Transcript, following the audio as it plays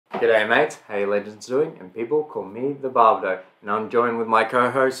G'day mate, how you legends doing? And people call me the Babadoe, and I'm joined with my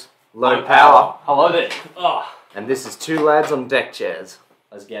co-host, Low Power. Hello there. Oh. And this is Two Lads on Deck Chairs.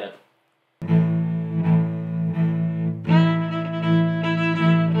 Let's get it.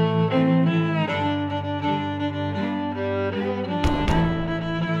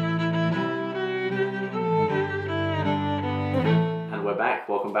 And we're back.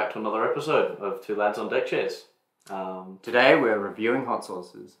 Welcome back to another episode of Two Lads on Deck Chairs. Today we're reviewing hot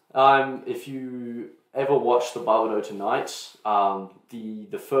sauces. If you ever watched the Babadoe tonight,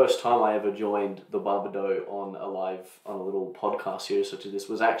 the first time I ever joined the Babadoe on a little podcast series such as this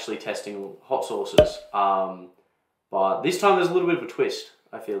was actually testing hot sauces. But this time there's a little bit of a twist.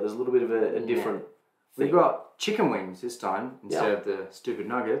 I feel there's a little bit of a different. We've got chicken wings this time instead of the stupid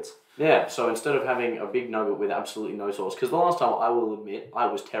nuggets. Yeah. So instead of having a big nugget with absolutely no sauce, because the last time I will admit I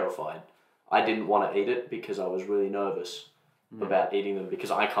was terrified. I didn't want to eat it because I was really nervous about eating them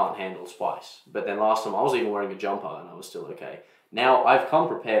because I can't handle spice. But then last time I was even wearing a jumper and I was still okay. Now I've come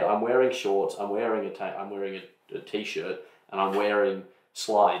prepared. I'm wearing shorts. I'm wearing a t-shirt, and I'm wearing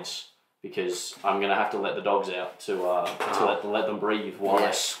slides because I'm gonna have to let the dogs out to let them breathe while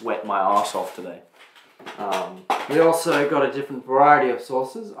I sweat my ass off today. We also got a different variety of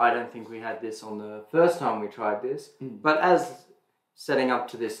sauces. I don't think we had this on the first time we tried this, but as setting up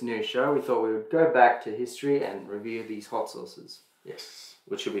to this new show, we thought we would go back to history and review these hot sauces. Yes,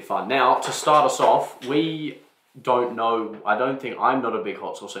 which should be fun. Now, to start us off, we don't know. I'm not a big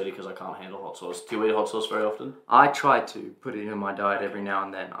hot sauce eater because I can't handle hot sauce. Do you eat hot sauce very often? I try to put it in my diet every now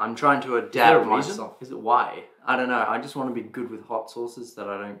and then. I'm trying to adapt myself. Is it why? I don't know. I just want to be good with hot sauces that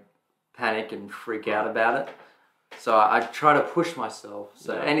I don't panic and freak out about it. So I try to push myself.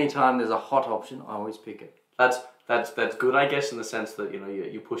 So anytime there's a hot option, I always pick it. That's good, I guess, in the sense that,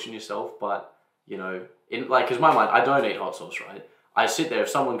 you're pushing yourself, but, because my mind, I don't eat hot sauce, right? I sit there, if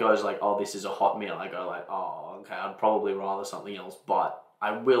someone goes like, oh, this is a hot meal, I go like, oh, okay, I'd probably rather something else, but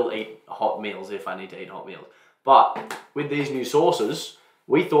I will eat hot meals if I need to eat hot meals. But with these new sauces,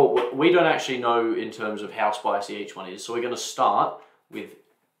 we thought, we don't actually know in terms of how spicy each one is, so we're going to start with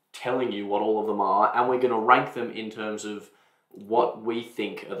telling you what all of them are, and we're going to rank them in terms of what we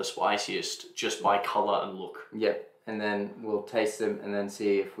think are the spiciest just by colour and look. Yep, and then we'll taste them and then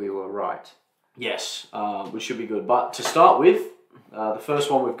see if we were right. Yes, which should be good. But to start with, the first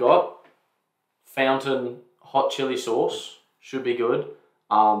one we've got, Fountain Hot Chili Sauce, should be good.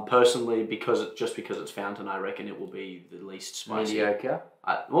 Personally, because it's Fountain, I reckon it will be the least spicy. Mediocre?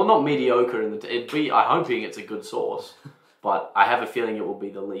 Well, not mediocre, I'm hoping it's a good sauce, but I have a feeling it will be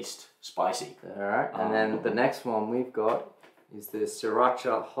the least spicy. Alright, and then the next one we've got is the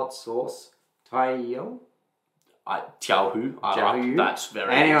Sriracha Hot Sauce Taiyou. Jiaohu. That's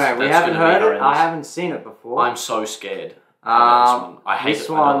very. Anyway, we haven't heard it. I haven't seen it before. I'm so scared about this one. I hate it.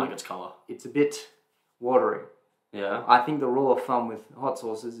 I don't like its colour. It's a bit watery. Yeah. I think the rule of thumb with hot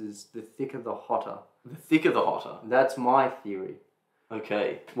sauces is the thicker the hotter. The thicker the hotter. That's my theory.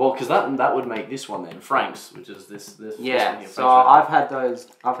 Okay. Well, because that would make this one then Frank's, which is this. Yeah. This so I've had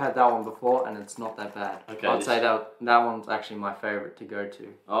that one before, and it's not that bad. Okay. I'd say that one's actually my favourite to go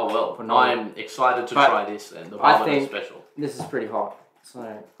to. Oh well. I'm excited to try this then. The I think special. This is pretty hot. So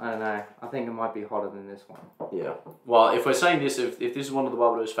I don't know. I think it might be hotter than this one. Yeah. Well, if we're saying this, if this is one of the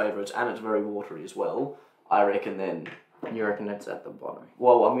Babadoe's favourites and it's very watery as well, I reckon then. You reckon it's at the bottom?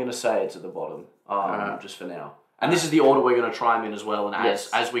 Well, I'm going to say it's at the bottom. Just for now. And this is the order we're going to try them in as well. And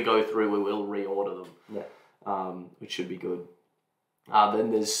as we go through, we will reorder them. Yeah. Which should be good.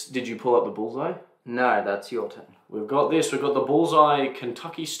 Then there's. Did you pull up the bullseye? No, that's your turn. We've got this. We've got the bullseye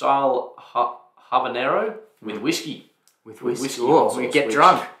Kentucky style habanero with whiskey. With whiskey. Oh, we get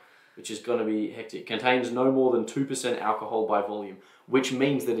drunk. Which is going to be hectic. Contains no more than 2% alcohol by volume, which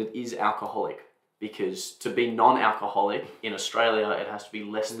means that it is alcoholic. Because to be non-alcoholic in Australia, it has to be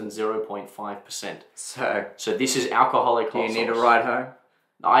less than 0.5%. So this is alcoholic hot sauce. Do you need a ride home?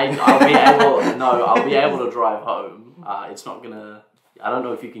 I'll be able to drive home. It's not gonna. I don't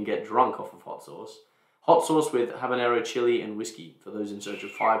know if you can get drunk off of hot sauce. Hot sauce with habanero chili and whiskey. For those in search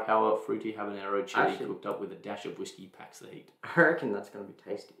of firepower, fruity habanero chili cooked up with a dash of whiskey packs the heat. I reckon that's gonna be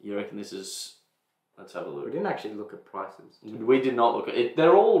tasty. You reckon this is? Let's have a look. We didn't actually look at prices. We did not look at it.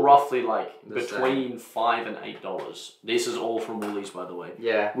 They're all roughly between $5 and $8. This is all from Woolies, by the way.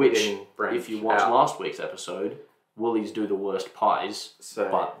 Yeah. Which, if you watched last week's episode, Woolies do the worst pies,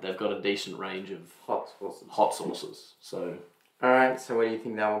 but they've got a decent range of hot sauces. So. All right. So what do you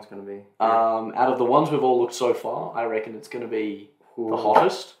think that one's going to be? Out of the ones we've all looked so far, I reckon it's going to be the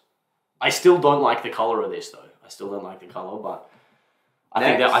hottest. I still don't like the color of this though. I still don't like the color, but I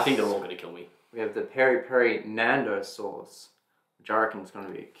think they're all going to kill me. We have the peri peri Nando sauce which I reckon is going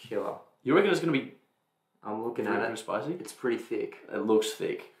to be a killer. You reckon it's going to be I'm looking at it. spicy? It's pretty thick. It looks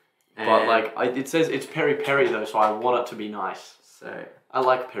thick. And But like, it says it's peri-peri though, so I want it to be nice. So, I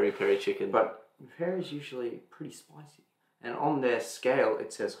like peri-peri chicken. but peri is usually pretty spicy. And on their scale,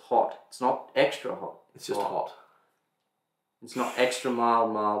 it says hot. It's not extra hot. It's just hot. It's not extra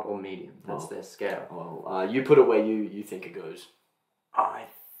mild, mild, or medium. That's their scale. Well, you put it where you think it goes. I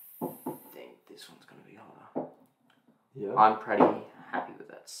think this one's going to be hotter. Yeah. I'm pretty happy with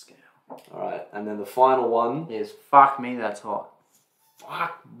that scale. Alright, and then the final one is fuck me, that's hot.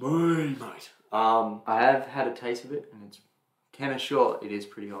 Fuck me, mate. I have had a taste of it, and it's can assure it is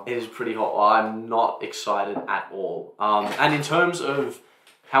pretty hot. It is pretty hot. I'm not excited at all. And in terms of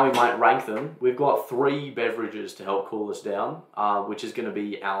how we might rank them, we've got 3 beverages to help cool us down, which is going to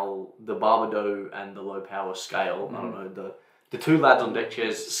be the Babadoe and the low power scale. I don't know, the 2 lads on deck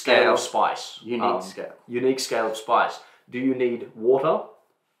chairs scale of spice. Unique scale. Unique scale of spice. Do you need water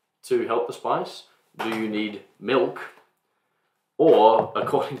to help the spice? Do you need milk? Or,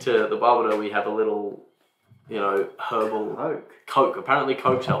 according to the Babadoe, we have a little, herbal Coke. Apparently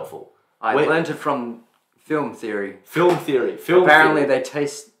Coke's helpful. I learned it from film theory. Film theory. Apparently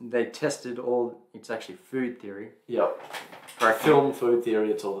they tested all, it's actually food theory. Yep. Correct. Film, food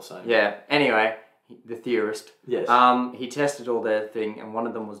theory, it's all the same. Yeah, anyway, the theorist. Yes. He tested all their thing, and one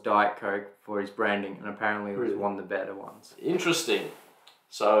of them was Diet Coke for his branding, and apparently it was one of the better ones. Interesting.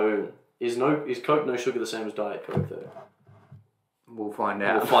 So, is Coke no sugar the same as Diet Coke though? We'll find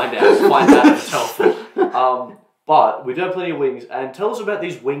out. We'll find out. We'll find out if it's helpful. But we do have plenty of wings, and tell us about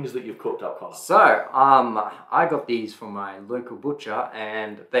these wings that you've cooked up, Connor. So, I got these from my local butcher,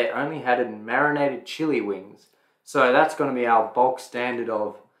 and they only had marinated chili wings. So that's going to be our bulk standard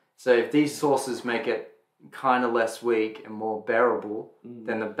of. So if these sauces make it kind of less weak and more bearable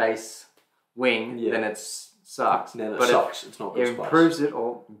than the base wing, then it sucks. Then but sucks. It's not good it spice. improves it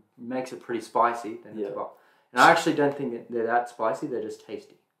or makes it pretty spicy. Then it's bulk. And I actually don't think they're that spicy. They're just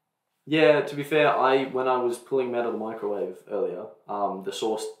tasty. Yeah, to be fair, when I was pulling them out of the microwave earlier, the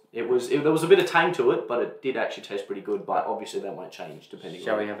sauce there was a bit of tang to it, but it did actually taste pretty good. But obviously that might change depending.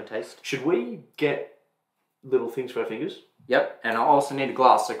 Shall we have a taste? Should we get little things for our fingers? Yep, and I also need a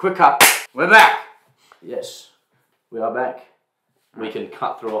glass. So quick cut. We're back. Yes, we are back. We can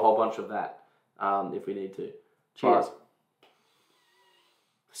cut through a whole bunch of that if we need to. Cheers. But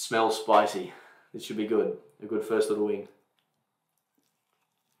smells spicy. It should be good. A good first little wing.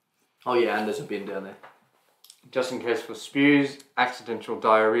 Oh yeah, and there's a bin down there. Just in case for spews, accidental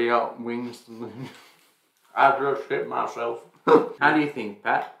diarrhea, wings. I just shit myself. How do you think,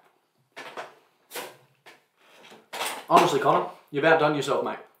 Pat? Honestly, Connor, you've outdone yourself,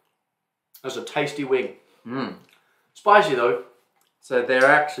 mate. That's a tasty wing. Mm. Spicy though. So they're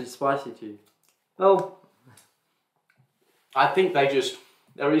actually spicy to you? Well, I think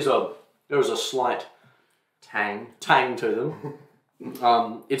there is a slight tang to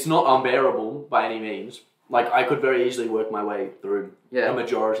them. It's not unbearable by any means. Like I could very easily work my way through a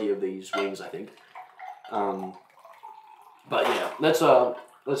majority of these wings, I think. But yeah, let's start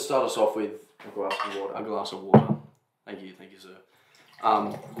us off with a glass of water. A glass of water. Thank you, sir.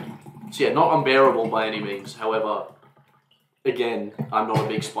 So yeah, not unbearable by any means. However, again, I'm not a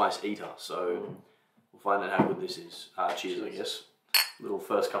big spice eater, so we'll find out how good this is. Cheers, I guess. Little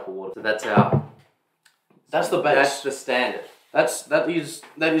first cup of water. So that's the base. That's the standard. That is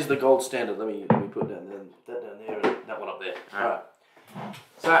the gold standard. Let me put that down there and that one up there. All right.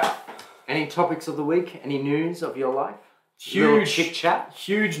 So, any topics of the week? Any news of your life? Huge chit chat.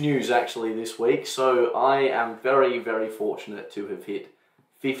 Huge news actually this week. So I am very, very fortunate to have hit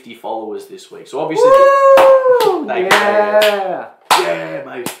 50 followers this week. So obviously, yeah,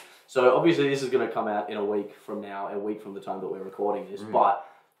 mate. So obviously this is going to come out in a week from now, a week from the time that we're recording this. But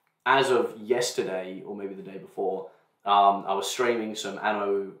as of yesterday, or maybe the day before, I was streaming some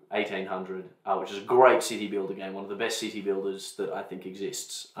Anno 1800, which is a great city builder game, one of the best city builders that I think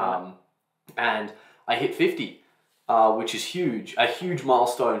exists. And I hit 50. Which is huge, a huge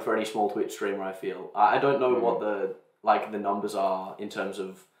milestone for any small Twitch streamer, I feel. I don't know what the numbers are in terms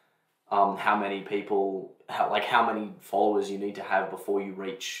of how many people, how many followers you need to have before you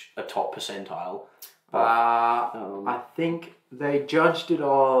reach a top percentile. But, I think they judged it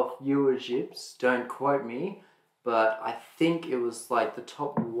off viewerships, don't quote me, but I think it was like the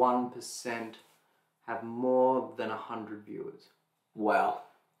top 1% have more than 100 viewers. Wow.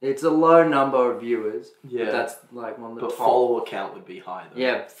 It's a low number of viewers. Yeah. But that's like one of the top. But follower count would be high though.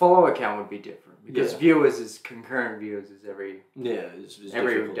 Yeah, follower count would be different. Because viewers is concurrent viewers is every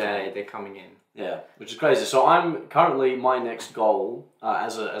day they're coming in. Yeah, which is crazy. So I'm currently, my next goal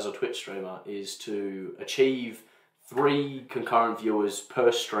as a Twitch streamer is to achieve 3 concurrent viewers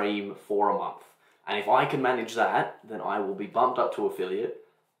per stream for a month. And if I can manage that, then I will be bumped up to affiliate.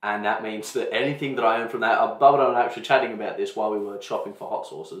 And that means that anything that I earn from that, Babadoe and I were actually chatting about this while we were shopping for hot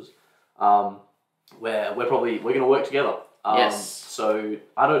sauces, where we're going to work together. Yes. So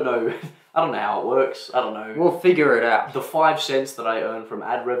I don't know how it works. I don't know. We'll figure it out. The 5 cents that I earn from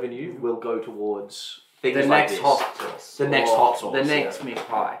ad revenue will go towards things The like next this. hot sauce. The next hot sauce. The next meat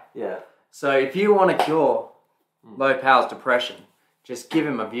pie. Yeah. So if you want to cure low power's depression, just give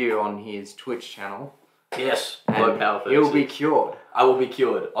him a view on his Twitch channel. Yes. And Low power 36. he'll be cured. I will be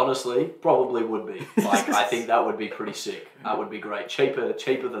cured. Honestly, probably would be. Like, I think that would be pretty sick. That would be great. Cheaper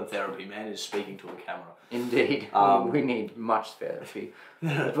than therapy, man, is speaking to a camera. Indeed. We need much therapy.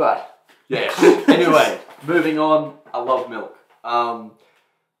 But yes. Anyway, moving on. I love milk. I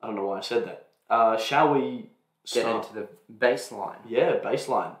don't know why I said that. Shall we get start? into the baseline. Yeah,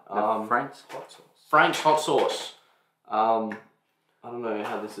 baseline. Frank's hot sauce. Frank's hot sauce. I don't know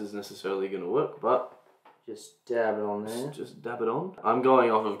how this is necessarily going to work, but just dab it on there. just dab it on. I'm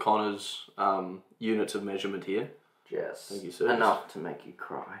going off of Connor's units of measurement here. Just Thank you, sir. enough to make you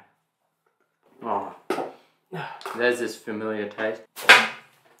cry. Oh, there's this familiar taste.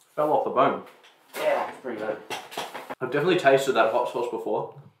 Fell off the bone. Yeah, it's pretty good. I've definitely tasted that hot sauce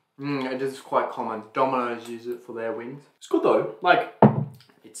before. It is quite common. Domino's use it for their wings. It's good though. Like,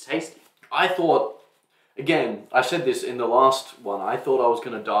 It's tasty. I thought, again, I said this in the last one, I thought I was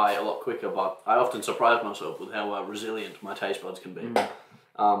going to die a lot quicker, but I often surprise myself with how resilient my taste buds can be.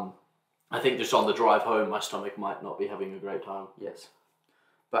 I think just on the drive home, my stomach might not be having a great time. Yes.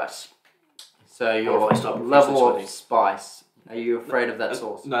 But, so if your I start level sweating? of spice, are you afraid of that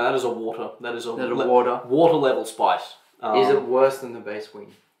sauce? No, that is a water. That is a water? water level spice. Is it worse than the base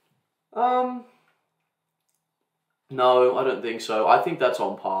wing? No, I don't think so. I think that's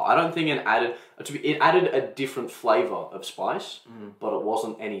on par. I don't think it added a different flavour of spice, but it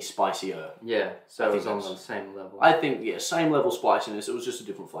wasn't any spicier. Yeah, so it was on that's- the same level. I think, yeah, same level spiciness. It was just a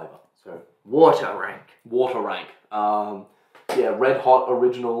different flavour. So, water rank. Water rank. Yeah, Red Hot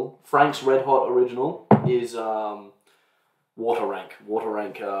Original. Frank's Red Hot Original is water rank. Water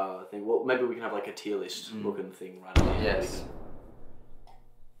rank thing. Well, maybe we can have like a tier list looking thing right there. Yes.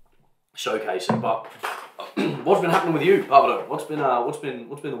 Showcase it, but what's been happening with you, Babadoe? What's been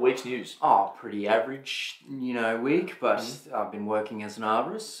the week's news? Oh, pretty average, week, but I've been working as an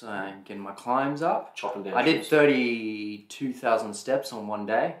arborist, getting my climbs up. Chopping down. I did trees. 32,000 steps on one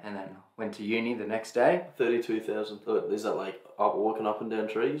day, and then went to uni the next day. 32,000. Is that like walking up and down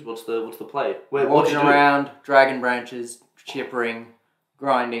trees? What's the play? Walking around, dragging branches, chippering,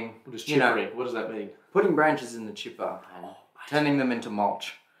 grinding. What is chippering? What does that mean? Putting branches in the chipper and turning them into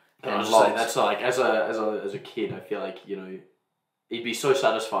mulch. Can I And just say, logs. that's like, as a kid, I feel like, it'd be so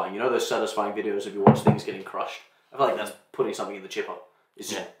satisfying. You know those satisfying videos of you watch things getting crushed? I feel like that's putting something in the chipper.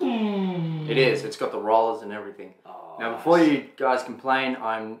 It's just... It is. It's got the rollers and everything. Oh, Now, before you guys complain,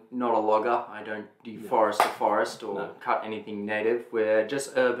 I'm not a logger. I don't deforest a forest or cut anything native. We're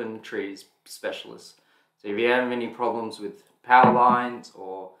just urban trees specialists. So if you have any problems with power lines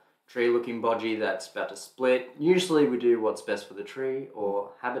or tree looking bodgy that's about to split, usually we do what's best for the tree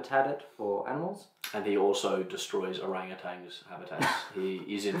or habitat it for animals. And he also destroys orangutans' habitats. He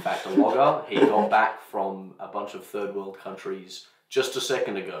is in fact a logger. He got back from a bunch of third world countries just a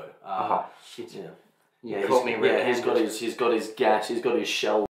second ago. Shit. Yeah. You caught me red-handed. he's got his gas, he's got his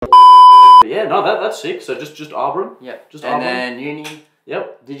shell. But yeah, no, that's sick. So just arbor him. Yep. Just and arbor him. then uni.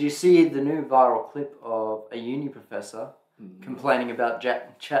 Yep. Did you see the new viral clip of a uni professor complaining about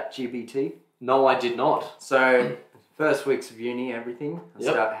ChatGPT? No, I did not. So, first weeks of uni, everything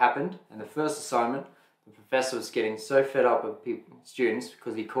happened, and the first assignment, the professor was getting so fed up with students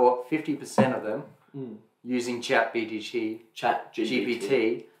because he caught 50% of them using ChatGPT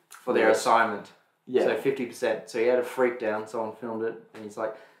for their assignment. Yeah. So 50%. So he had a freak down. Someone filmed it, and he's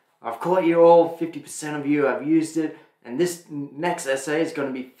like, "I've caught you all. 50% of you have used it." And this next essay is going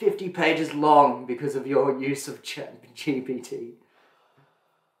to be 50 pages long because of your use of ChatGPT.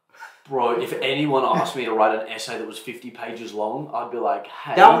 Bro, if anyone asked me to write an essay that was 50 pages long, I'd be like,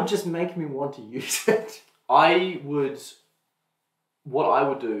 hey... That would just make me want to use it. What I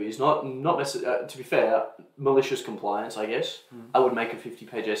would do is not necessarily, to be fair, malicious compliance, I guess. I would make a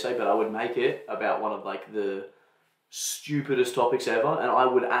 50-page essay, but I would make it about one of like the stupidest topics ever, and I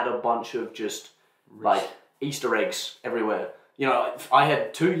would add a bunch of just like Easter eggs everywhere. I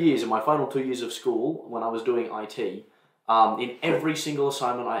had 2 years, in my final 2 years of school, when I was doing IT, in every single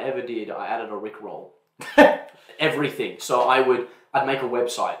assignment I ever did, I added a Rickroll. Everything. So I'd make a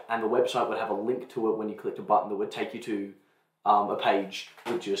website, and the website would have a link to it when you clicked a button that would take you to a page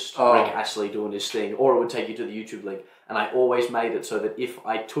with just Rick Astley doing his thing, or it would take you to the YouTube link. And I always made it so that if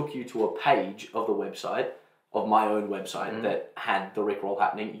I took you to a page of the website, of my own website that had the Rickroll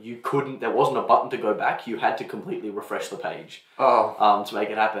happening, there wasn't a button to go back. You had to completely refresh the page to make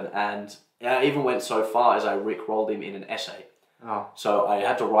it happen. And I even went so far as I Rickrolled him in an essay. Oh. So I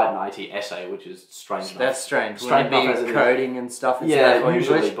had to write an IT essay, which is strange enough. That's strange. Strange enough as coding and stuff. Yeah,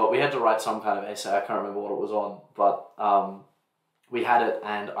 usually, but we had to write some kind of essay. I can't remember what it was on, but we had it,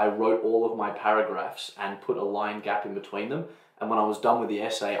 and I wrote all of my paragraphs and put a line gap in between them. And when I was done with the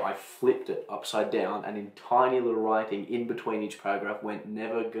essay, I flipped it upside down, and in tiny little writing in between each paragraph went,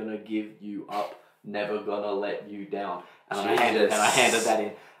 "Never gonna give you up, never gonna let you down." And I handed that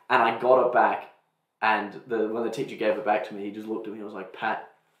in, and I got it back. And when the teacher gave it back to me, he just looked at me and was like, "Pat,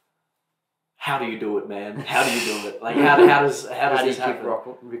 how do you do it, man? How do you do it? Like, how does this happen?"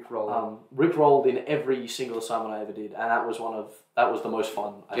 Rickrolled in every single assignment I ever did, and that was the most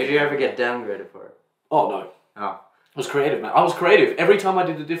fun. Did you ever get downgraded for it? Oh no. Oh. I was creative, man. I was creative. Every time I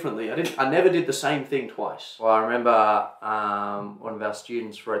did it differently. I never did the same thing twice. Well, I remember one of our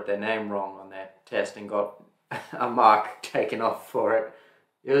students wrote their name wrong on their test and got a mark taken off for it.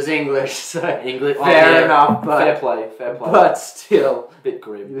 It was English, so fair enough, but fair play. But still, bit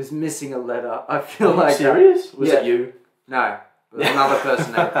grim. He was missing a letter. I feel like serious? Was it you? No, it was another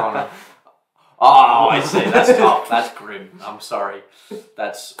person named Connor. Oh, I see. That's tough. That's grim. I'm sorry.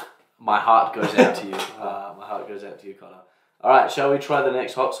 My heart goes out to you. My heart goes out to you, Connor. All right, shall we try the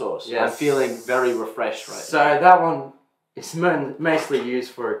next hot sauce? Yes. I'm feeling very refreshed right now. So that one is mostly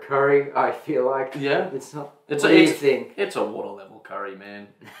used for a curry, I feel like. Yeah. It's not... It's what do you think? It's a water level curry, man.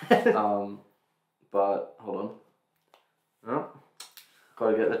 But, hold on. Oh,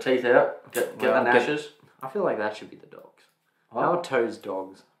 gotta get the teeth out. Get the gnashes. I feel like that should be the dogs. What? How are toes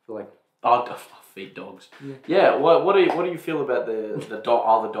dogs? I feel like... Oh, feed dogs. Yeah. What do you feel about the dog?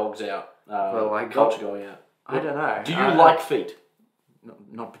 Are the dogs out? Culture going out. I don't know. Do you like feet?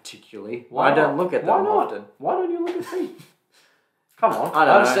 Not particularly. Why I don't look at them often. Why don't you look at feet? Come on. I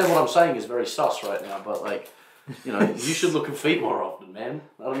understand what I'm saying is very sus right now, but like, you should look at feet more often, man.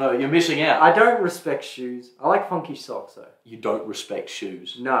 I don't know. You're missing out. I don't respect shoes. I like funky socks though. You don't respect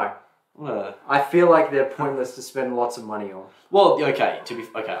shoes? No. I feel like they're pointless to spend lots of money on. Well, okay,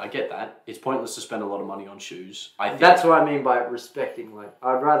 I get that. It's pointless to spend a lot of money on shoes. That's what I mean by respecting. Like,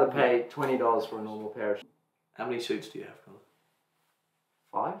 I'd rather pay $20 for a normal pair of shoes. How many suits do you have, Connor?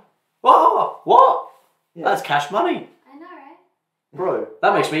 5? Oh, what? Yeah. That's cash money. I know, right? Bro,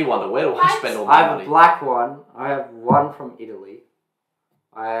 that makes me wonder, where do I spend all my money? I have a black one. I have one from Italy.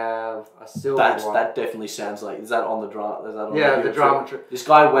 I have a silver one. That definitely sounds like... Is that on the drama? The drama trip. This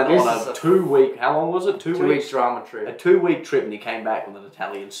guy went on a 2-week... How long was it? 2 weeks? 2 weeks drama trip. A 2-week trip, and he came back with an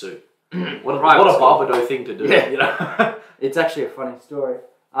Italian suit. What a Babadoe thing to do. Yeah. It's actually a funny story.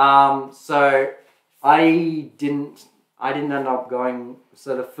 So I didn't end up going...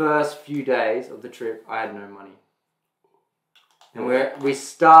 So the first few days of the trip, I had no money. And we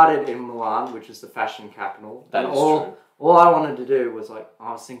started in Milan, which is the fashion capital. That is true. All I wanted to do was I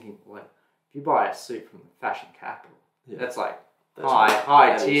was thinking, if you buy a suit from the fashion capital, that's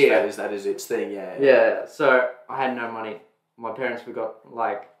high tier. That is its thing, yeah. Yeah, so I had no money. My parents forgot,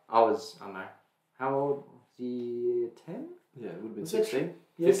 I was, I don't know, how old was he, 10? Yeah, it would have been 16.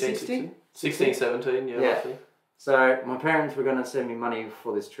 Yeah, 15, 16? 16, 17, yeah. Roughly. So my parents were going to send me money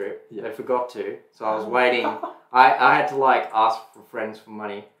for this trip. Yeah. They forgot to, so I was waiting. I had to ask for friends for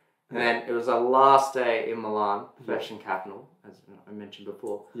money. And then it was our last day in Milan, fashion capital, as I mentioned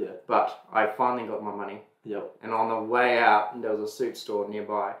before. Yeah. But I finally got my money. Yep. And on the way out, there was a suit store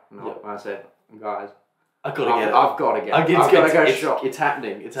nearby. And I said, guys, I've got to get it. I've got to go shop. It's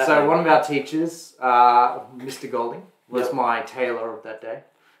happening. So one of our teachers, Mr. Golding, was my tailor of that day.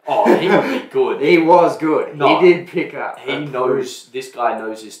 Oh, he would be good. He was good. No, he did pick up. This guy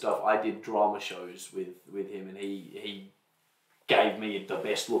knows his stuff. I did drama shows with him, and he gave me the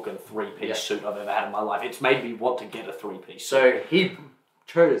best looking 3-piece suit I've ever had in my life. It's made me want to get a 3-piece suit. So he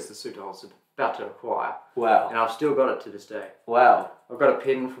chose the suit I was about to acquire. Wow. And I've still got it to this day. Wow. I've got a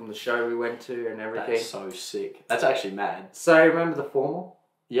pin from the show we went to and everything. That's so sick. That's actually mad. So remember the formal?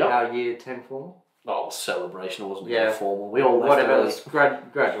 Yeah. Our year 10 formal? Oh, celebration. It wasn't even formal. We all left whatever, early. It was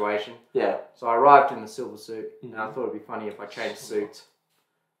graduation. Yeah. So I arrived in the silver suit, and I thought it'd be funny if I changed suits.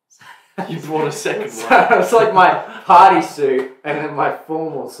 You brought a second one. So it was like my party suit and then my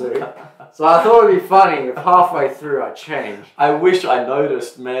formal suit. So I thought it'd be funny if halfway through I changed. I wish I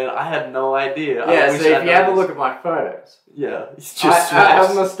noticed, man. I had no idea. Yeah, so if you have a look at my photos. Yeah, it's just...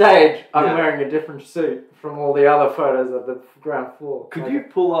 on the stage, I'm wearing a different suit from all the other photos of the ground floor. Could you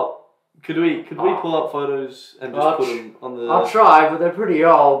pull up Could we pull up photos and just put them on the... I'll try, but they're pretty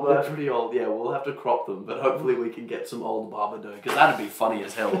old. But... They're pretty old, yeah. We'll have to crop them, but hopefully we can get some old Babadoe, because that'd be funny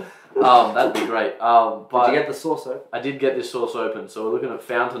as hell. That'd be great. But did you get the sauce open? I did get this sauce open, so we're looking at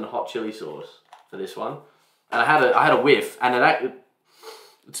fountain hot chili sauce for this one. And I had a whiff, and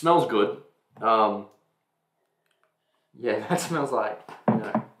it smells good. Yeah, that smells like,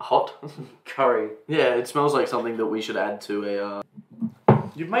 hot curry. Yeah, it smells like something that we should add to a...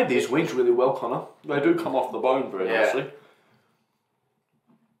 You've made these wings really well, Connor. They do come off the bone very nicely.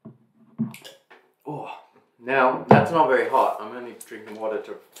 Oh. Now, that's not very hot. I'm only drinking water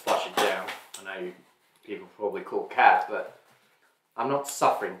to flush it down. I know people probably call cat, but I'm not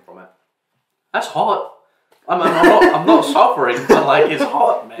suffering from it. That's hot. I'm not suffering, but like, it's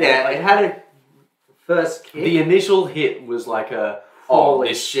hot, man. Yeah, like, it had a first kick. The initial hit was like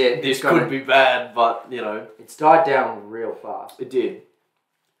holy shit. This could be bad, but, It's died down real fast. It did.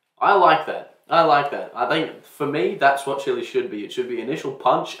 I like that. I think, for me, that's what chili should be. It should be initial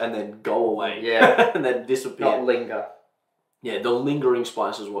punch and then go away. Yeah. And then disappear. Not linger. Yeah, the lingering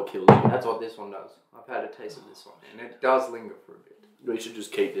spice is what kills you. That's what this one does. I've had a taste of this one, and it does linger for a bit. We should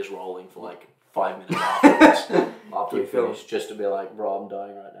just keep this rolling for like 5 minutes afterwards, after we finish, just to be like, bro, I'm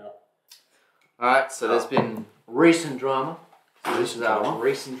dying right now. Alright, so there's been recent drama. So this is our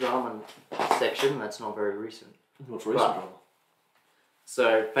recent drama section. That's not very recent. What's recent drama?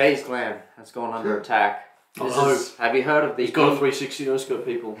 So, FaZe Glam has gone under attack. Have you heard of the... He's got a 360 no-scope,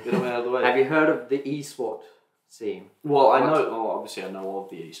 people. Get him out of the way. Have you heard of the esport scene? Well, obviously I know of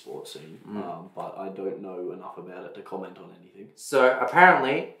the esports scene, but I don't know enough about it to comment on anything. So,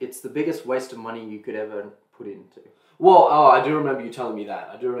 apparently, it's the biggest waste of money you could ever put into. Well, I do remember you telling me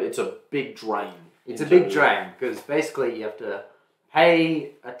that. It's a big drain. It's a big drain, because basically you have to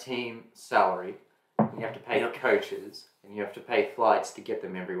pay a team salary, you have to pay coaches, and you have to pay flights to get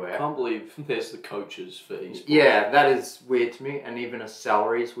them everywhere. I can't believe there's the coaches for esports. Yeah, that is weird to me, and even a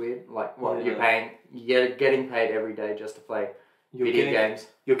salary is weird. Like, what you're paying, you're getting paid every day just to play video games.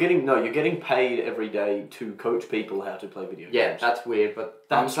 You're getting paid every day to coach people how to play video games. Yeah, that's weird, but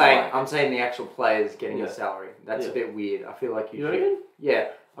I'm saying the actual players getting a salary. That's a bit weird. I feel like you should. Yeah,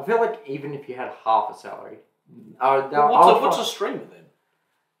 I feel like even if you had half a salary. What's a streamer then?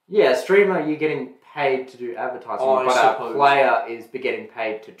 Yeah, a streamer, you're getting paid to do advertising, but a player is getting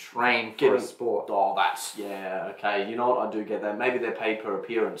paid to train for a sport. Oh, okay. You know what? I do get that. Maybe they're paid per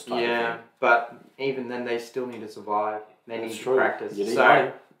appearance type of thing. But even then, they still need to survive. They need to practice.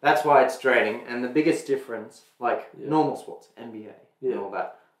 So that's why it's draining. And the biggest difference, like normal sports, NBA and all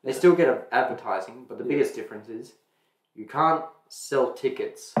that, they still get advertising, but the biggest difference is you can't sell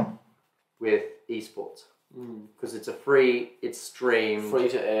tickets with esports. Because it's it's streamed. Free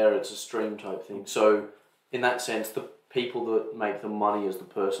to air, it's a stream type thing. So, in that sense, the people that make the money is the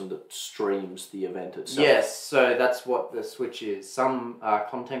person that streams the event itself. Yes, so that's what the switch is. Some are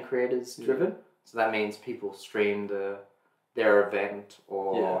content creators driven, so that means people stream their event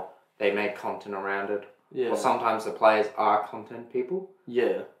or they make content around it. Yeah. Or sometimes the players are content people.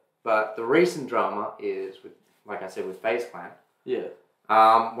 Yeah. But the recent drama is, like I said, with FaZe Clan. Yeah.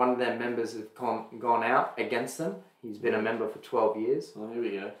 One of their members have gone out against them. He's been a member for 12 years. Oh, here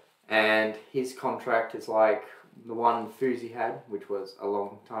we go. And his contract is like the one Fuzi had, which was a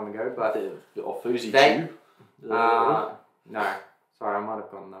long time ago. But Fuzi too? No. Sorry, I might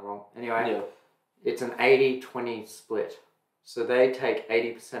have gotten that wrong. Anyway, it's an 80-20 split. So they take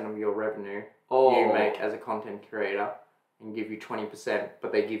 80% of your revenue you make as a content creator and give you 20%,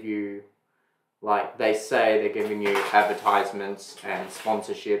 but they give you... Like, they say they're giving you advertisements and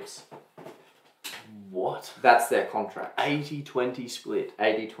sponsorships. What? That's their contract. 80-20 split.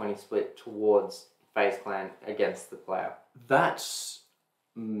 80-20 split towards FaZe Clan against the player. That's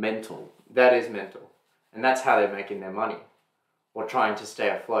mental. That is mental. And that's how they're making their money. Or trying to stay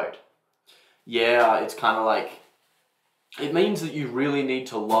afloat. Yeah, it's kind of like... It means that you really need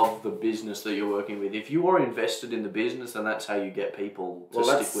to love the business that you're working with. If you are invested in the business, then that's how you get people to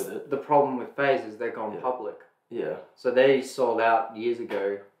stick with it. The problem with FaZe is they're gone public. Yeah. So they sold out years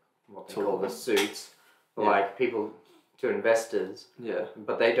ago, what they call the suits, for like people, to investors. Yeah.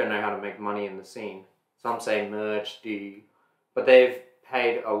 But they don't know how to make money in the scene. Some say merch, but they've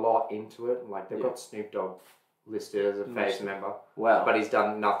paid a lot into it. Like they've got Snoop Dogg listed as a FaZe member. Wow. But he's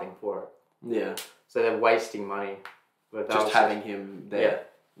done nothing for it. Yeah. So they're wasting money. Just having him there. Yeah.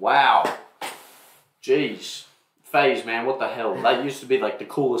 Wow. Jeez. FaZe, man, what the hell? That used to be like the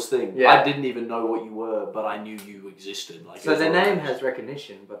coolest thing. Yeah. I didn't even know what you were, but I knew you existed. Like, so their name has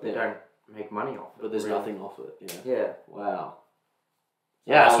recognition, but they don't make money off it. But there's nothing off it. Yeah. Yeah. Wow.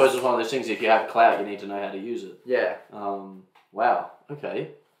 Yeah, I suppose it's one of those things, if you have clout, you need to know how to use it. Yeah. Wow.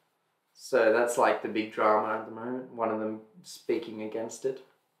 Okay. So that's like the big drama at the moment. One of them speaking against it.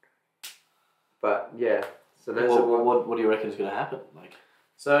 But yeah, so there's what do you reckon is going to happen? Like,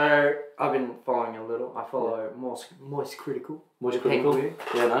 so I've been following a little. I follow Moist Critical. Moist Critical.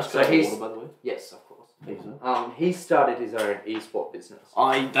 Yeah, nice. So he's water, by the way. Yes, of course. Decent. He started his own esport business.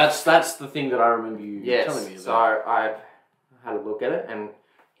 That's the thing that I remember you telling me about. So I've had a look at it, and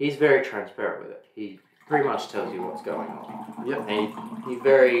he's very transparent with it. He pretty much tells you what's going on. Yep. And he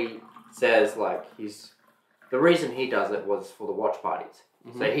very says like the reason he does it was for the watch parties.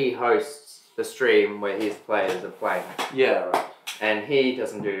 Mm-hmm. So he hosts the stream where his players are playing. Yeah, right. And he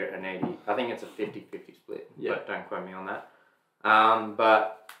doesn't do an 80. I think it's a 50-50 split. Yeah. But don't quote me on that.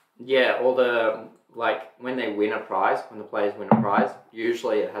 But yeah, all the like when they win a prize, when the players win a prize,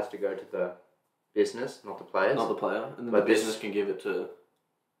 usually it has to go to the business, not the players. Not the player, and then the business can give it to.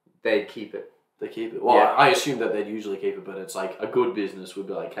 They keep it. They keep it. Well, yeah. I assume that they'd usually keep it, but it's like a good business would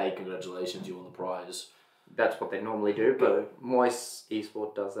be like, "Hey, congratulations, you won the prize." That's what they normally do, but Moist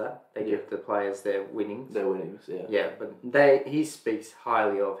Esport does that. They give the players their winnings. Their winnings, yeah. Yeah, but he speaks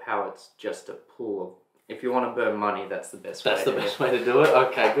highly of how it's just a pool of. If you want to burn money, that's the best way. That's the best way to do it.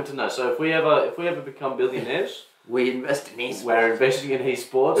 Okay, good to know. So if we ever become billionaires, we invest in esports. We're investing in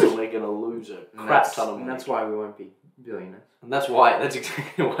esports, and we're gonna lose a crap ton of money. And that's why we won't be billionaires. And that's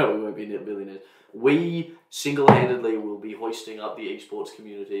exactly why we won't be billionaires. We single-handedly will be hoisting up the esports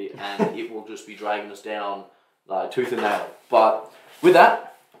community, and it will just be dragging us down tooth and nail. But with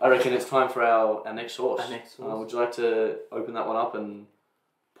that, I reckon it's time for our next source. Would you like to open that one up and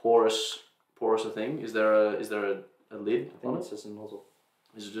pour us a thing? Is there a lid? I think it's just a nozzle.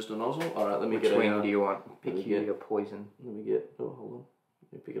 Is it just a nozzle? All right, let me get. Which wing do you want? Peculiar poison. Let me get. Oh, hold on.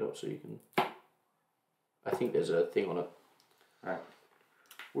 Let me pick it up so you can. I think there's a thing on it. All right.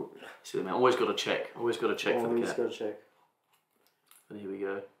 See, man, always got to check. Always got to check for the cat. Always got to check. And here we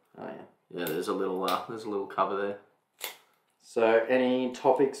go. Oh yeah. Yeah, there's a little cover there. So, any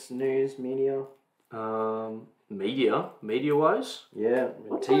topics, news, media? Media wise. Yeah,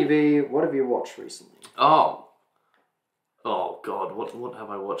 TV. What have you watched recently? Oh God, what have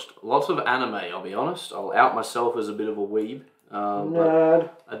I watched? Lots of anime. I'll be honest. I'll out myself as a bit of a weeb. Nerd.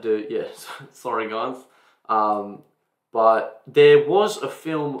 I do. Yes. Sorry, guys. But there was a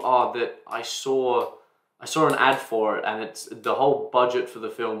film that I saw an ad for it, and it's the whole budget for the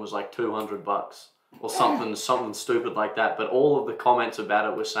film was like $200 or something stupid like that. But all of the comments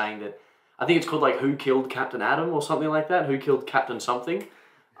about it were saying that I think it's called like Who Killed Captain Atom or something like that. Who Killed Captain something?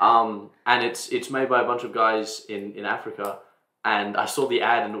 And it's made by a bunch of guys in Africa. And I saw the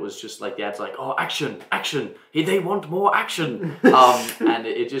ad, and it was just like the ad's like, "Oh, action! They want more action!" And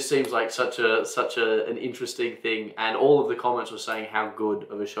it just seems like such an interesting thing. And all of the comments were saying how good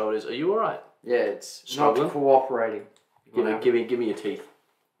of a show it is. Are you all right? Yeah, it's struggling. Not cooperating. Give me your teeth.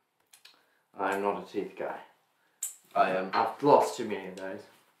 I'm not a teeth guy. I am. I've lost too many of those.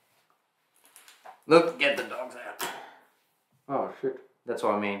 Look, get the dogs out. Oh shit! That's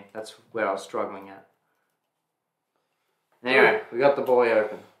what I mean. That's where I was struggling at. Anyway, we got the boy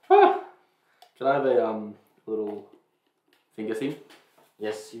open. Can I have a little finger thing?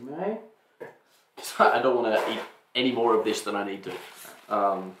 Yes, you may. I don't want to eat any more of this than I need to.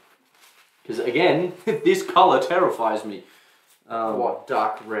 Because again, this colour terrifies me. What?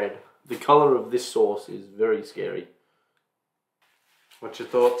 Dark red. The colour of this sauce is very scary. What's your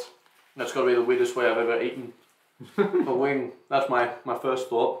thoughts? That's got to be the weirdest way I've ever eaten a wing. That's my first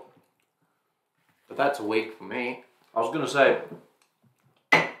thought. But that's a week for me. I was going to say,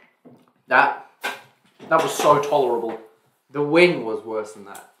 that was so tolerable. The wing was worse than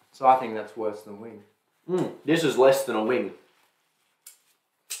that. So I think that's worse than wing. This is less than a wing.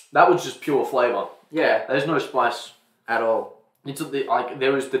 That was just pure flavour. Yeah. There's no spice at all. It's like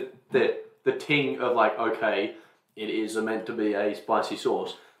there was the ting of like, okay, it is meant to be a spicy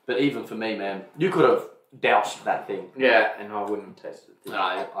sauce. But even for me, man, you could have doused that thing. Yeah, and I wouldn't have tasted it.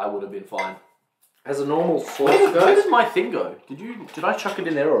 I would have been fine. As a normal sauce goes... Where did my thing go? Did I chuck it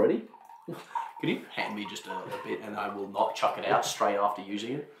in there already? Could you hand me just a bit and I will not chuck it out straight after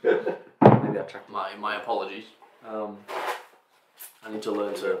using it? Maybe I'll chuck it. My apologies. I need to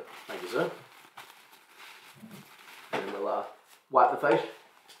learn to... Thank you, sir. And then we'll wipe the face.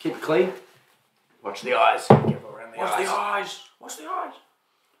 Keep it clean. Watch the eyes. Give around the eyes. Watch the eyes.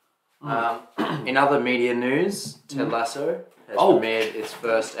 In other media news, Ted Lasso has premiered its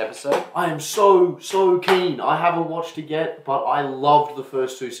first episode. I am so keen. I haven't watched it yet, but I loved the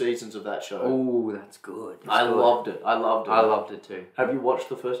first 2 seasons of that show. Oh, that's good. I loved it. I loved it too. Have you watched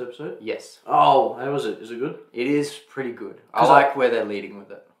the first episode? Yes. Oh, how was it? Is it good? It is pretty good. I like where they're leading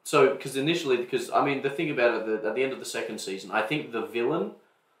with it. So, because I mean, the thing about it, at the end of the second season, I think the villain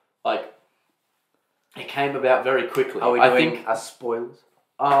like, it came about very quickly. Are we doing spoilers?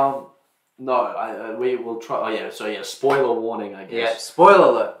 No, we will try. Oh yeah, so yeah, spoiler warning, I guess. Yeah, spoiler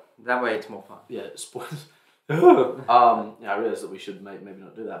alert. That way it's more fun. Yeah, spoilers. Yeah, I realize that we should maybe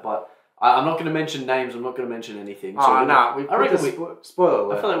not do that, but I'm not going to mention names. I'm not going to mention anything. So Oh no, I reckon spoiler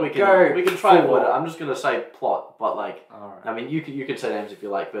alert. I feel like we can try and avoid it. I'm just going to say plot, but like, Alright. I mean, you can say names if you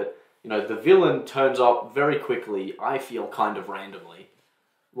like, but you know, the villain turns up very quickly. I feel kind of randomly.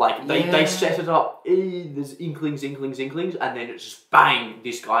 Like they set it up. There's inklings, and then it's just bang.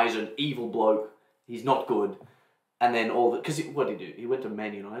 This guy's an evil bloke. He's not good. And then because what did he do? He went to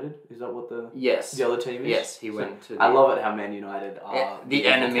Man United. Is that what the other team is? Yes, he went to. I love it how Man United are the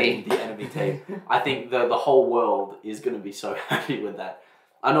enemy. The enemy team. I think the whole world is going to be so happy with that.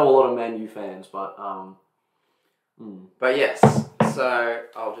 I know a lot of Man U fans, but But yes, so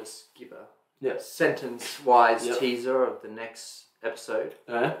I'll just give a sentence-wise teaser of the next episode.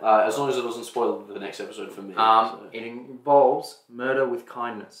 As long as it doesn't spoil the next episode for me. It involves murder with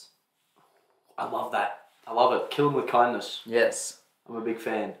kindness. I love that. I love it. Kill 'em with kindness. Yes, I'm a big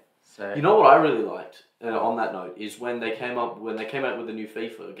fan. So you know what I really liked on that note is when they came out with the new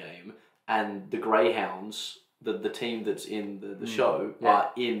FIFA game and the Greyhounds, the team that's in the show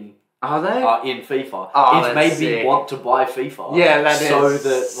are in. Are they? Are in FIFA. Oh, it's made me want to buy FIFA. Yeah, that so is. So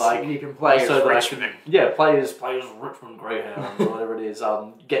that like you can play so Richmond. Players Richmond Greyhounds or whatever it is.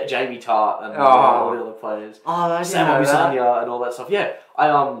 Get Jamie Tart and all the other players. Oh, Sam Wisania and all that stuff. Yeah,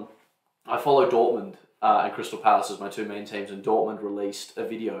 I follow Dortmund and Crystal Palace as my two main teams, and Dortmund released a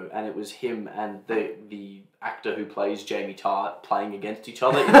video, and it was him and the actor who plays Jamie Tart playing against each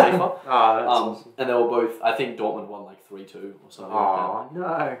other in FIFA. That's awesome. And they were both. I think Dortmund won like 3-2 or something.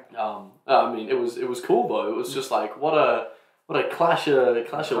 like that. No. I mean, it was cool though. It was just like what a clash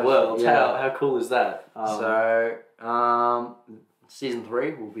of worlds. Yeah. How cool is that? Season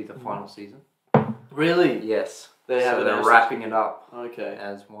 3 will be the final season. Really? Yes. They're wrapping it up. Okay.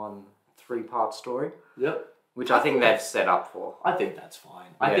 As one 3-part story. Yep. Which I think they've set up for. I think that's fine.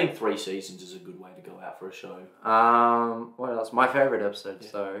 Yeah. I think 3 seasons is a good way to go out for a show. What else? My favourite episode,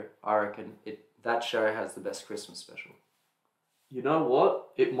 so I reckon that show has the best Christmas special. You know what?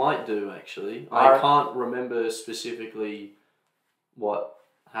 It might do, actually. I can't remember specifically what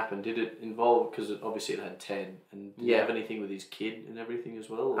happened. Did it involve, because obviously it had Ted, and did he have anything with his kid and everything as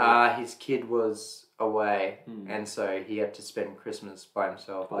well? His kid was away, and so he had to spend Christmas by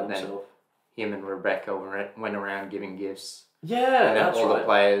himself. Then him and Rebecca went around giving gifts. Yeah, and that's all right. the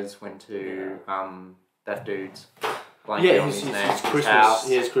players went to that dude's his Christmas house.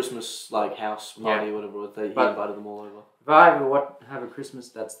 His Christmas house party, whatever. He invited them all over. If I ever have a Christmas,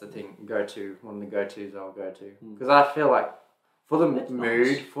 that's the thing. One of the go-tos I'll go to, because I feel like for the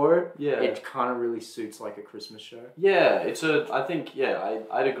mood for it, it kind of really suits like a Christmas show. Yeah,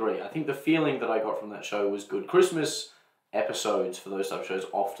 I'd agree. I think the feeling that I got from that show was good. Christmas episodes for those type of shows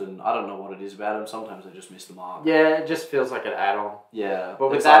often, I don't know what it is about them, sometimes I just miss the mark. Yeah, it just feels like an add-on. Yeah.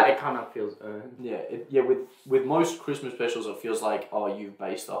 But with that, it kind of feels earned. Yeah, with most Christmas specials, it feels like, you've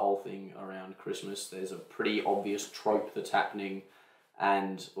based the whole thing around Christmas. There's a pretty obvious trope that's happening,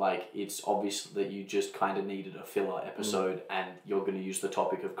 and it's obvious that you just kind of needed a filler episode, and you're going to use the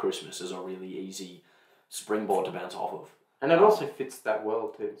topic of Christmas as a really easy springboard to bounce off of. And it also fits that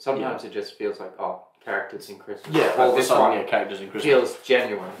world too. Sometimes it just feels like, characters in Christmas. Yeah, all of a sudden, characters in Christmas. Feels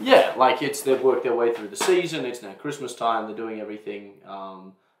genuine. Yeah, they've worked their way through the season, it's now Christmas time, they're doing everything.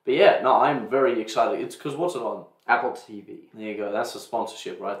 I'm very excited. It's because what's it on? Apple TV. There you go, that's a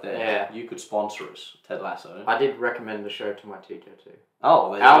sponsorship right there. Yeah. You could sponsor us, Ted Lasso. I did recommend the show to my teacher too.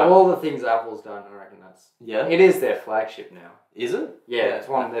 Oh, out of all the things Apple's done, I reckon that's... Yeah? It is their flagship now. Is it? Yeah, it's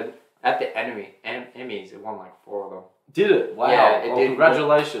one of the... At the Emmys, it won 4 of them. Did it? Wow. Yeah, it did.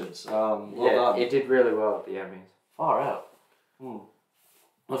 Congratulations. Well done. It did really well at the Emmys. Far out. Well,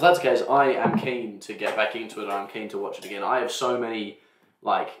 if that's the case, I am keen to get back into it. I'm keen to watch it again. I have so many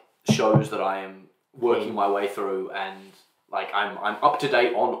shows that I am working my way through, and I'm up to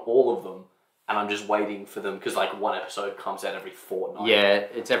date on all of them, and I'm just waiting for them because one episode comes out every fortnight. Yeah,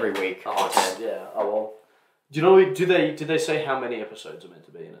 it's every week. Yeah. Oh well. Do you know? Did they say how many episodes are meant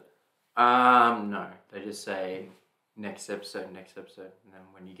to be in it? No. They just say next episode, and then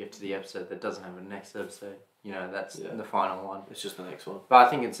when you get to the episode that doesn't have a next episode, that's the final one. It's just the next one. But I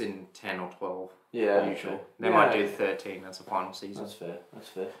think it's in 10 or 12. Yeah, usually. They might do 13 as a final season. That's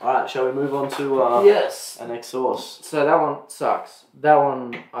fair. Alright, shall we move on to our next source? So that one sucks. That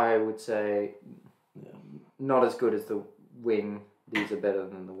one, I would say, not as good as the Wing. These are better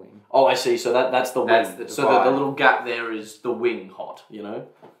than the Wing. Oh, I see. So that's the Wing. The so the little gap there is the Wing hot,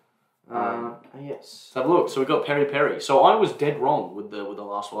 Yes. Let's have a look. So we got Peri Peri. So I was dead wrong with the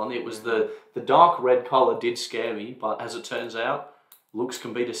last one. It was the dark red colour did scare me, but as it turns out, looks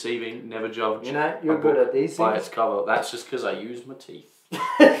can be deceiving. Never judge. You know, you're good at these by things. its cover. That's just because I use my teeth.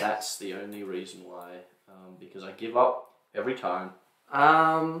 That's the only reason why. Because I give up every time.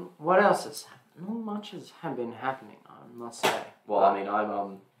 What else has happened? Not much has been happening, I must say. Well, I mean,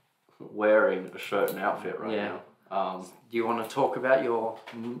 I'm wearing a shirt and outfit right now. Do you want to talk about your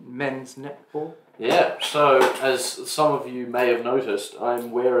men's netball? Yeah, so as some of you may have noticed,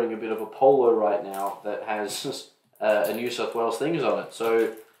 I'm wearing a bit of a polo right now that has a New South Wales things on it.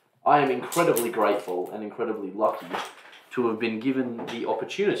 So I am incredibly grateful and incredibly lucky to have been given the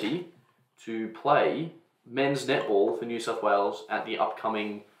opportunity to play men's netball for New South Wales at the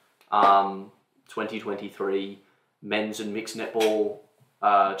upcoming 2023 men's and mixed netball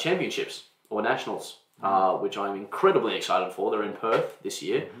championships or nationals. Which I'm incredibly excited for. They're in Perth this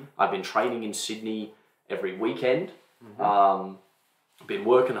year. I've been training in Sydney every weekend. Been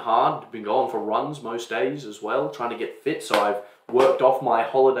working hard, been going for runs most days as well, trying to get fit. So I've worked off my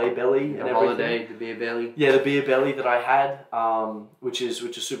holiday belly and everything. The beer belly. Yeah, the beer belly that I had, which is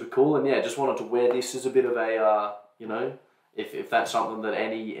super cool. And yeah, just wanted to wear this as a bit of a, you know, if that's something that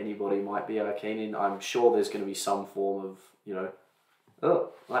anybody might be keen in, I'm sure there's going to be some form of, you know,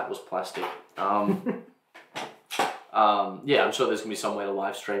 oh, that was plastic. Yeah, I'm sure there's going to be some way to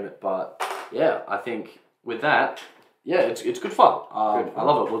live stream it, but yeah, I think with that, yeah, it's good fun. I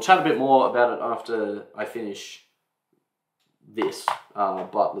love it. We'll chat a bit more about it after I finish this,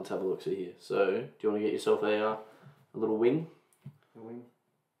 but let's have a look see here. So, do you want to get yourself a little wing? A wing?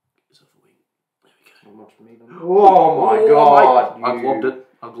 Get yourself a wing. There we go. Not much meat on it. Oh my god! I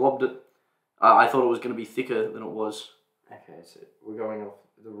globbed it. I thought it was going to be thicker than it was. Okay, so we're going off.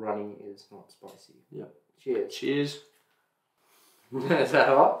 The runny is not spicy. Yep. Cheers. Cheers. Is that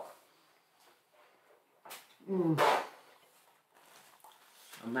hot?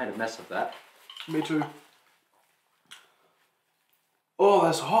 I made a mess of that. Me too. Oh,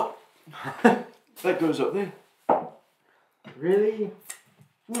 that's hot. That goes up there. Really?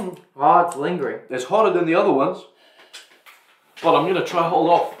 Oh, it's lingering. It's hotter than the other ones. But I'm going to try hold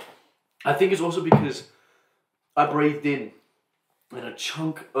off. I think it's also because I breathed in and a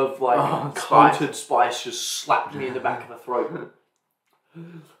chunk of coated spice just slapped me in the back of the throat.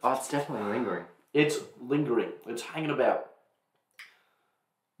 Oh, it's definitely lingering. It's lingering. It's hanging about.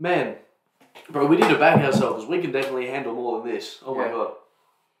 Man, bro, we need to back ourselves. We can definitely handle more than this. Oh my god.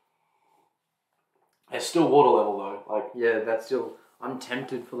 It's still water level though. Yeah, that's still. I'm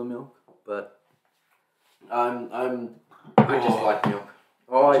tempted for the milk, but I just like milk.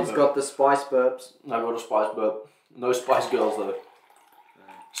 Oh, he's got the spice burps. I got a spice burp. No Spice Girls though.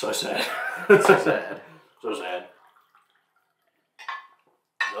 So sad. So sad. So sad.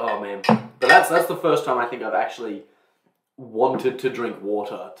 Oh man. But that's the first time I think I've actually wanted to drink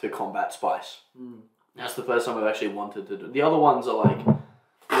water to combat spice. That's the first time I've actually wanted to do. The other ones are like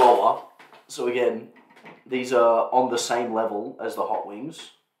lower. So again, these are on the same level as the hot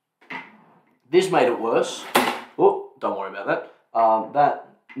wings. This made it worse. Oh, don't worry about that. That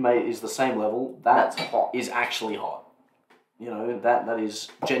is the same level. That's hot. Is actually hot. You know, that is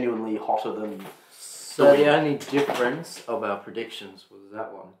genuinely hotter than... So the only difference of our predictions was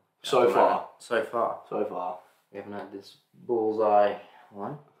that one. So far. We haven't had this bullseye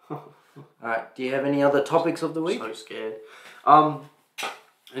one. Alright, do you have any other topics of the week? So scared.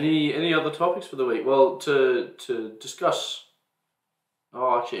 Any other topics for the week? Well, to discuss...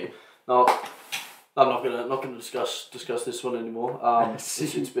 Oh, actually, no... I'm not gonna discuss this one anymore. It's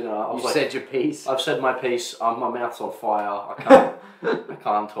been you said your piece. I've said my piece. My mouth's on fire. I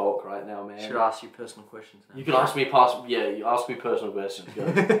can't talk right now, man. Should ask you personal questions now. You can ask me you ask me personal questions. Go.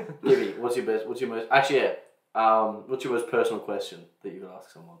 Give me. What's your most? Actually, yeah. What's your most personal question that you could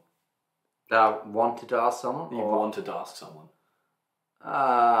ask someone? That I wanted to ask someone. You wanted to ask someone.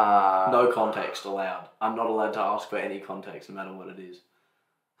 No context allowed. I'm not allowed to ask for any context, no matter what it is.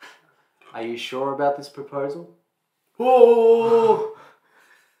 Are you sure about this proposal? Oh,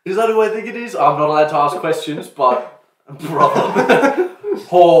 is that who I think it is? I'm not allowed to ask questions, but brother,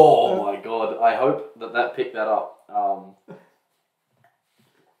 oh my god! I hope that picked that up.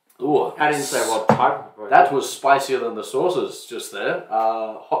 Ooh, I didn't say what type of proposal. That was spicier than the sauces just there.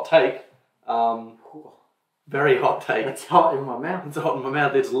 Hot take. Very hot take. It's hot in my mouth. It's hot in my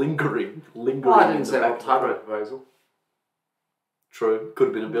mouth. It's lingering. I didn't say what type of proposal. True, could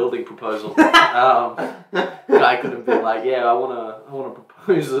have been a building proposal. Guy could have been like, "Yeah, I wanna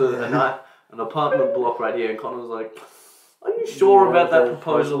propose an apartment block right here," and Connor was like, "Are you sure about that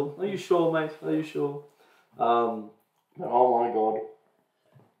proposal? Are you sure, mate? Are you sure?" Oh my god! All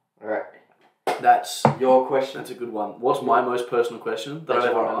right, That's Your question. That's a good one. What's my most personal question that I've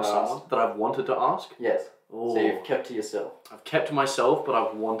ever asked someone that I've wanted to ask? Yes. Oh. So you've kept to yourself. I've kept to myself, but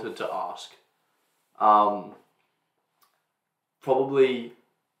I've wanted to ask. Probably.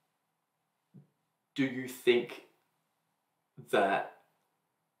 Do you think that?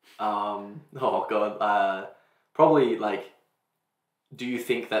 Oh God. Probably like. Do you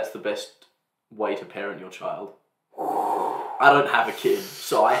think that's the best way to parent your child? I don't have a kid,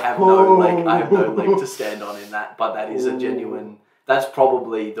 so I have no leg to stand on in that. But that is a genuine. That's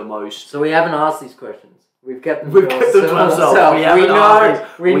probably the most. So we haven't asked these questions. We've kept them to ourselves.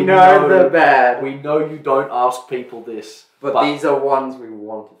 We know the bad. We know you don't ask people this. But these are ones we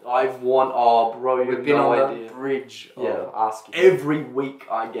wanted. Bro, We've been on the bridge of asking. Every week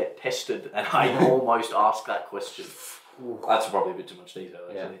I get tested and I almost ask that question. That's probably a bit too much detail,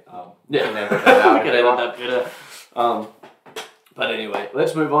 actually. We can edit that better. But anyway,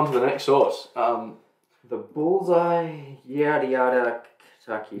 let's move on to the next source. The bullseye, yada yada,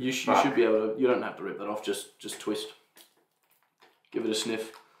 Kentucky. You should be able to. You don't have to rip that off. Just twist. Give it a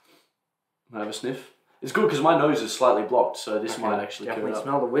sniff. Have a sniff. It's good because my nose is slightly blocked, so this might actually clear it up.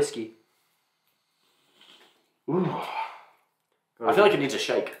 Smell the whiskey. Ooh. I feel like it needs a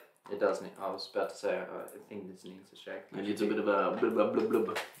shake. It does need. I was about to say. I think this needs a shake. It needs a bit of a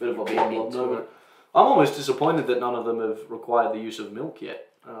blub. I'm almost disappointed that none of them have required the use of milk yet.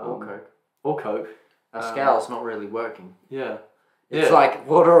 Or Coke. Our scale's not really working. Yeah. It's like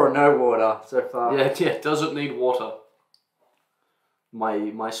water or no water so far. Yeah. Does it need water?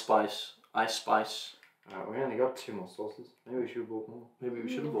 My spice. Ice spice. Alright, we only got 2 more sauces. Maybe we should have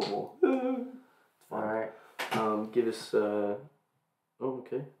bought more. It's fine. Alright. Give us. Oh,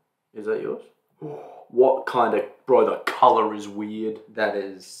 okay. Is that yours? What kind of... Bro, the colour is weird. That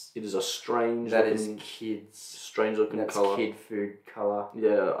is... It is a strange That looking... is kids. Strange looking colour. That's kid food colour.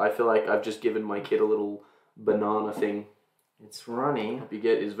 Yeah, I feel like I've just given my kid a little banana thing. It's runny. You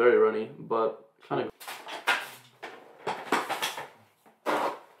get is very runny, but kind of...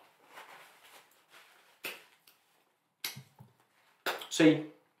 See,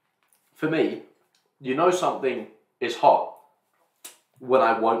 for me, you know something is hot when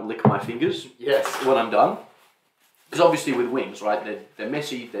I won't lick my fingers. Yes. When I'm done. Because obviously with wings, right, they're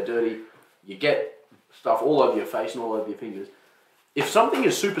messy, they're dirty, you get stuff all over your face and all over your fingers. If something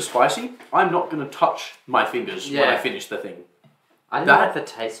is super spicy, I'm not going to touch my fingers when I finish the thing. I didn't like the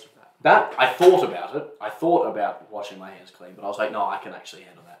taste of that. I thought about it. I thought about washing my hands clean, but I was like, no, I can actually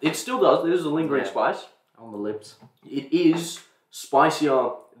handle that. It still does. There is a lingering spice. On the lips. It is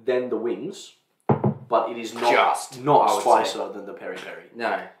spicier than the wings, but it is not spicier than the peri-peri.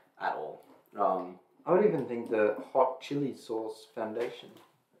 No. At all. I would even think the hot chili sauce foundation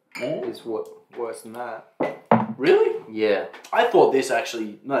is worse than that. Really? Yeah. I thought this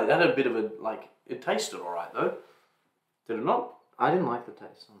actually... No, it had a bit of a... Like, it tasted alright, though. Did it not? I didn't like the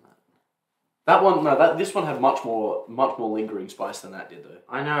taste on that. That one... No, this one had much more lingering spice than that did, though.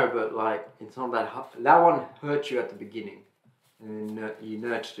 I know, but, like, it's not that hot. That one hurt you at the beginning. And then you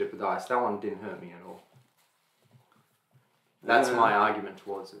nurtured it with ice. That one didn't hurt me at all. That's my argument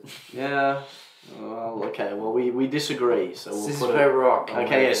towards it. Yeah. Well, okay. Well, we disagree. So we'll scissors, paper, rock.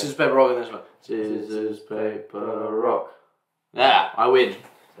 Okay, yeah. Scissors, paper, rock in this one. Scissors, paper, rock. Yeah, I win.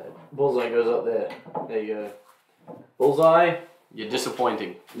 So bullseye goes up there. There you go. Bullseye. You're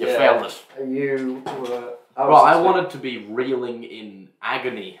disappointing. You failed us. You were... I wanted to be reeling in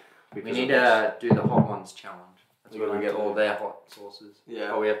agony. We need to do the hot ones challenge. That's where we get all their hot sauces. Yeah.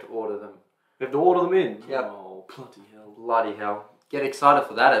 But we have to order them. We have to order them in? Yep. Oh, bloody hell. Bloody hell. Get excited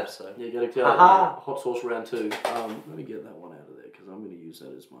for that episode. Yeah, get excited. Hot sauce round 2. Let me get that one out of there because I'm going to use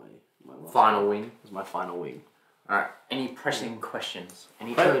that as my last final wing. As my final wing. Alright. Any pressing questions?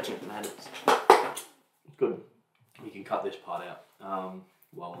 Any urgent matters? Good. We can cut this part out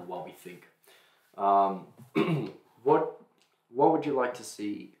while we think. What would you like to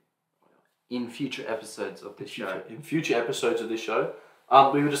see in future episodes of this show? In future episodes of this show,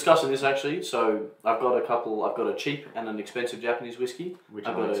 we were discussing this actually. So I've got a cheap and an expensive Japanese whiskey. Which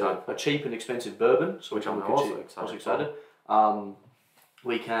I've I'm got a cheap and expensive bourbon. So which I'm also excited.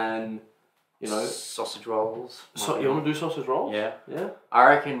 We can, sausage rolls. So you want to do sausage rolls? Yeah. Yeah. I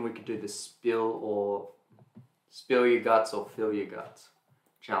reckon we could do the spill your guts or fill your guts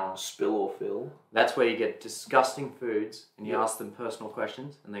challenge. Spill or fill. That's where you get disgusting foods and you ask them personal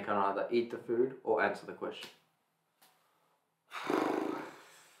questions and they can either eat the food or answer the question.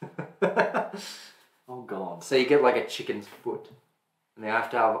 Oh God. So you get like a chicken's foot and they have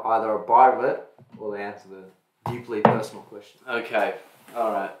to have either a bite of it or they answer the deeply personal question. Okay.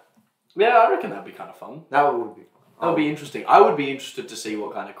 Alright. Yeah, I reckon that'd be kind of fun. That would be fun. That would be interesting. I would be interested to see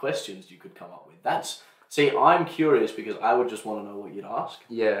what kind of questions you could come up with. See, I'm curious because I would just want to know what you'd ask.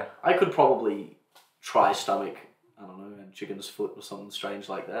 Yeah. I could probably try stomach, I don't know, and chicken's foot or something strange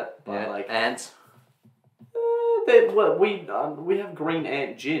like that. But like ants. We have green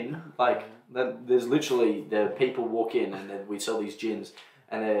ant gin. Like there's literally people walk in and then we sell these gins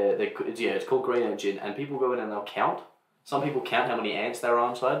and it's called green ant gin and people go in and they'll count. Some people count how many ants there are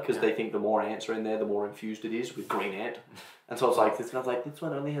inside because they think the more ants are in there, the more infused it is with green ant. And so it's like this one's like, this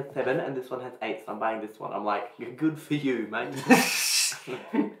one only has 7 and this one has 8, so I'm buying this one. I'm like, good for you, mate. I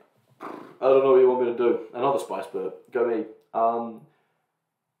don't know what you want me to do. Another spice burp. Go me.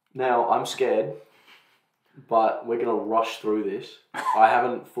 Now I'm scared, but we're gonna rush through this. I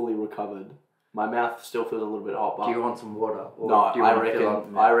haven't fully recovered. My mouth still feels a little bit hot. But do you want some water? Or no, do you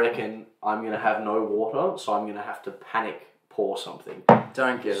I reckon I'm gonna have no water, so I'm gonna have to panic pour something.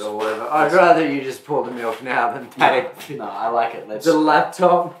 Don't get it or whatever. I'd rather you just pour the milk now than panic. No, I like it. The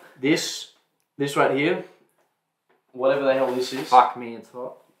laptop. This right here, whatever the hell this is. Fuck me, it's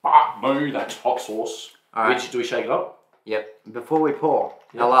hot. Fuck me, that's hot sauce. All right. Do we shake it up? Yep. Before we pour,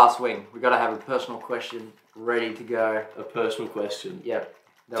 our last wing, we got to have a personal question ready to go. A personal question. Yep.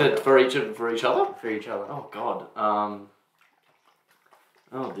 For each other? For each other. Oh God.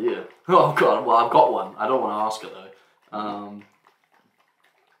 Oh dear. Oh God. Well, I've got one. I don't want to ask it though.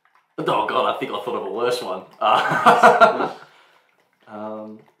 Oh God. I think I thought of a worse one. Oh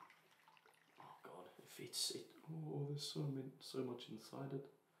God. Oh, there's so much inside it.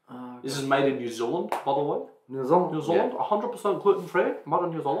 This is made in New Zealand, by the way. New Zealand. 100% gluten free. Made in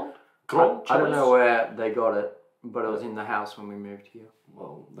New Zealand. I don't know where they got it, but it was in the house when we moved here.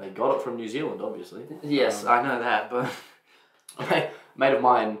 Well, they got it from New Zealand, obviously. Yes, I know that, but... A mate of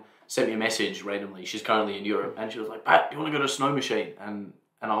mine sent me a message randomly. She's currently in Europe, and she was like, Pat, do you want to go to Snow Machine? And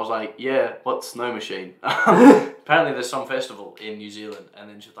I was like, yeah, what's Snow Machine? Apparently there's some festival in New Zealand, and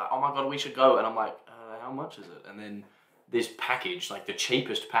then she's like, oh my God, we should go. And I'm like, how much is it? And then this package, like the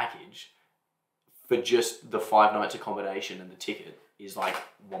cheapest package, for just the 5 nights accommodation and the ticket is like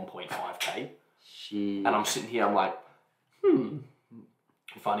 1.5k. And I'm sitting here, I'm like,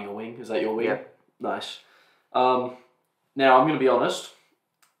 finding a wing. Is that your wing? Yep. Nice. Now, I'm going to be honest.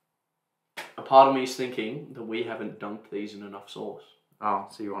 A part of me is thinking that we haven't dunked these in enough sauce. Oh,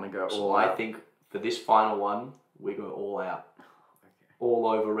 so you want to go all out? I think for this final one, we go all out. Okay. All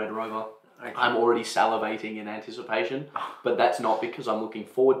over Red Rover. Okay. I'm already salivating in anticipation, but that's not because I'm looking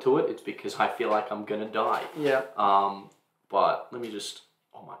forward to it. It's because I feel like I'm going to die. Yeah. But let me just...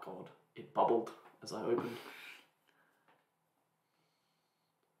 Oh my God. It bubbled as I opened.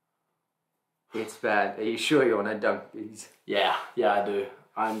 It's bad. Are you sure you want to dunk these? Yeah, I do.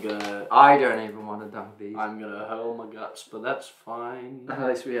 I don't even want to dunk these. I'm gonna hurl my guts, but that's fine. At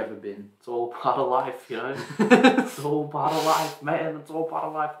least we have a bin. It's all part of life, you know? It's all part of life, man. It's all part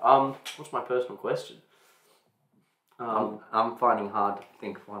of life. What's my personal question? I'm finding hard to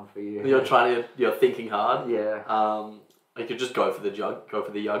think of one for you. You're thinking hard? Yeah. I could just go for the jug, go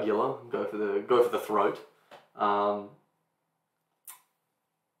for the jugular, go for the throat.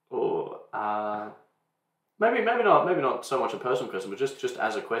 Maybe not so much a personal question, but just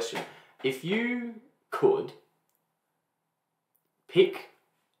as a question. If you could pick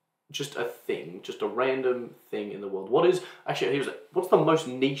just a thing, just a random thing in the world, what's the most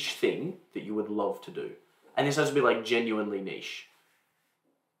niche thing that you would love to do? And this has to be like genuinely niche.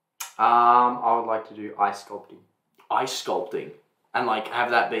 I would like to do ice sculpting. Ice sculpting? And like have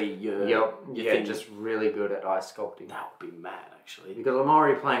that be your thing? Just really good at ice sculpting. That would be mad, actually. Because I'm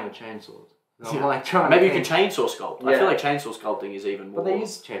already playing with chainsaws. So I'm like maybe you can chainsaw sculpt. Yeah. I feel like chainsaw sculpting is even more. But they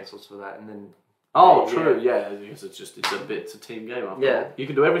use chainsaws for that, and then. Oh, true. Yeah, because it's a team game. After all. You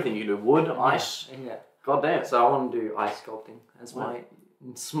can do everything. You can do wood, ice. Yeah. God damn. So I want to do ice sculpting as my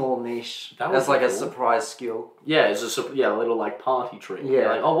small niche. That's like a surprise skill. Yeah, it's a little like party trick. Yeah.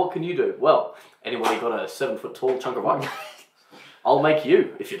 Like, oh, what can you do? Well, anybody got a 7 foot tall chunk of ice? I'll make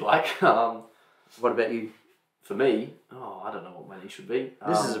you if you'd like. What about you? For me, I don't know what my niche should be.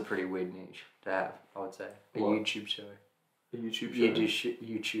 This is a pretty weird niche to have, I would say. A YouTube show. A YouTube show? You do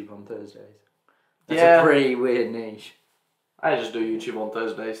YouTube on Thursdays. That's a pretty weird niche. I just do YouTube on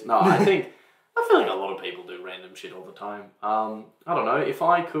Thursdays. No, I feel like a lot of people do random shit all the time. I don't know, if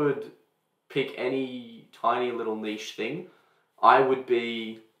I could pick any tiny little niche thing, I would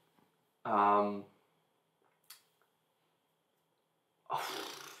be... gosh,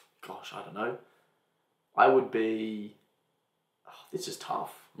 I don't know. I would be... Oh, this is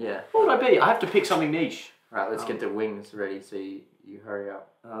tough. Yeah. What would I be? I have to pick something niche. Right, let's get the wings ready so you hurry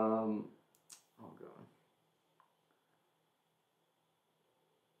up. Oh, God.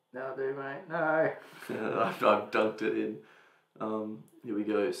 No, do mate. No. I've dunked it in. Here we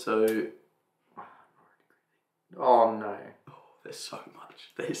go. So. Oh no. Oh, there's so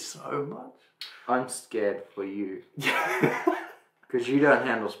much. There's so much. I'm scared for you. Because you don't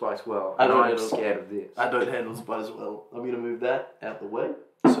handle spice well. I'm scared of this. I don't handle spice well. I'm going to move that out the way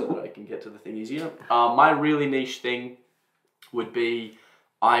so that I can get to the thing easier. My really niche thing would be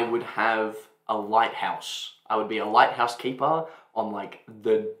I would have a lighthouse. I would be a lighthouse keeper on like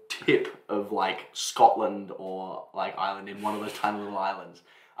the tip of like Scotland or like Ireland in one of those tiny little islands.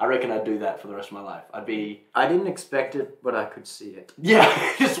 I reckon I'd do that for the rest of my life. I didn't expect it, but I could see it. Yeah,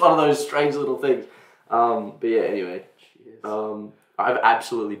 just one of those strange little things. But yeah, anyway. Cheers. I've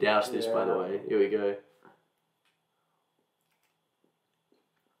absolutely doused this, by the way. Here we go.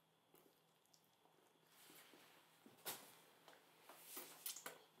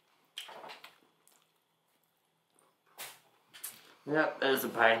 Yep, there's the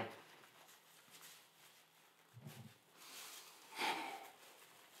pain.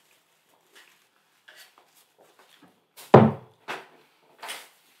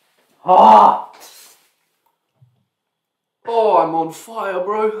 Oh! Oh, I'm on fire,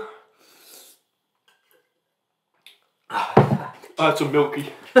 bro. That's a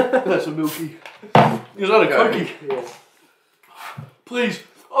milky. That's a milky. Is that a cookie? Yeah. Please,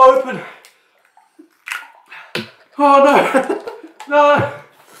 open. Oh no. No.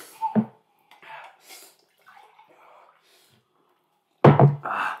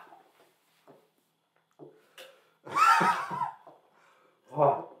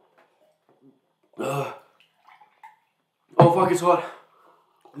 Oh fuck, it's hot.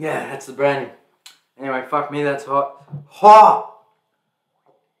 Yeah, that's the brandy. Anyway, fuck me, that's hot. Hot!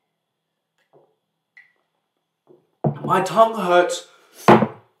 My tongue hurts.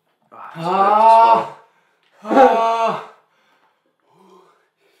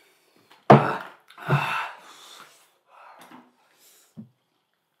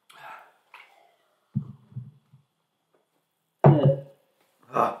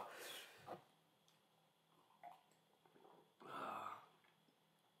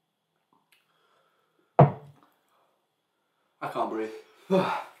 I can't breathe.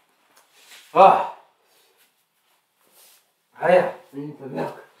 Oh yeah, we need the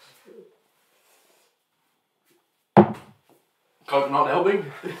milk. Coke not helping.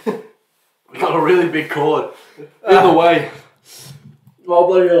 We got a really big cord in the way. Oh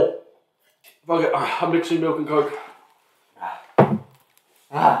bloody hell. Fuck it, I'm mixing milk and Coke.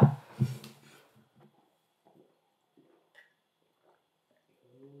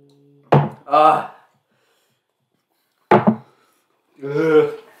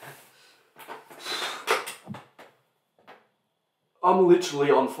 I'm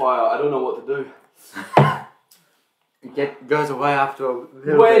literally on fire. I don't know what to do. It goes away after a little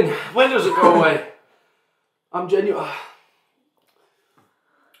bit. When does it go away? I'm genuine.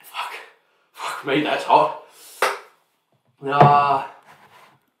 Fuck me, that's hot.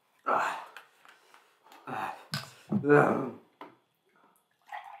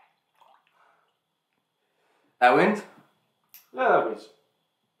 That wins? Yeah, that wins.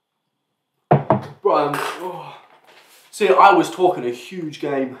 Brian, see, I was talking a huge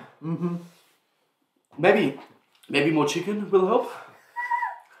game. Mm-hmm. Maybe more chicken will help.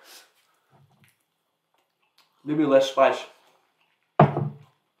 Maybe less spice. You're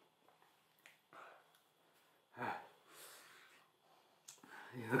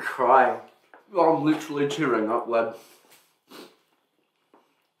crying. I'm literally tearing up, lad.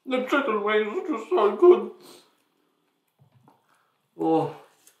 The chicken wings are just so good. Oh.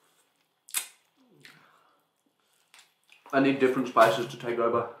 I need different spices to take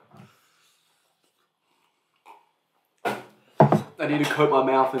over. I need to coat my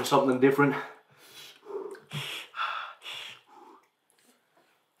mouth in something different.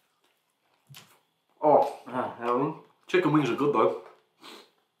 Oh, Helen. Chicken wings are good though.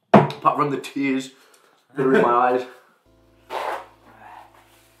 Apart from the tears that are in my eyes.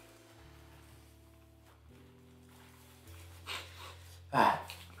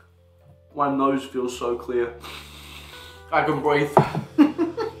 My nose feels so clear. I can breathe.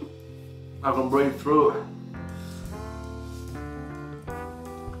 I can breathe through it.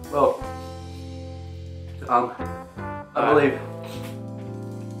 Well, I believe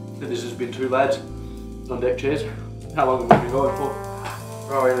that this has been two lads on deck chairs. How long have we been going for?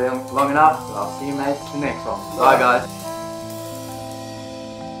 Probably long enough. I'll see you mates in the next one. Bye guys.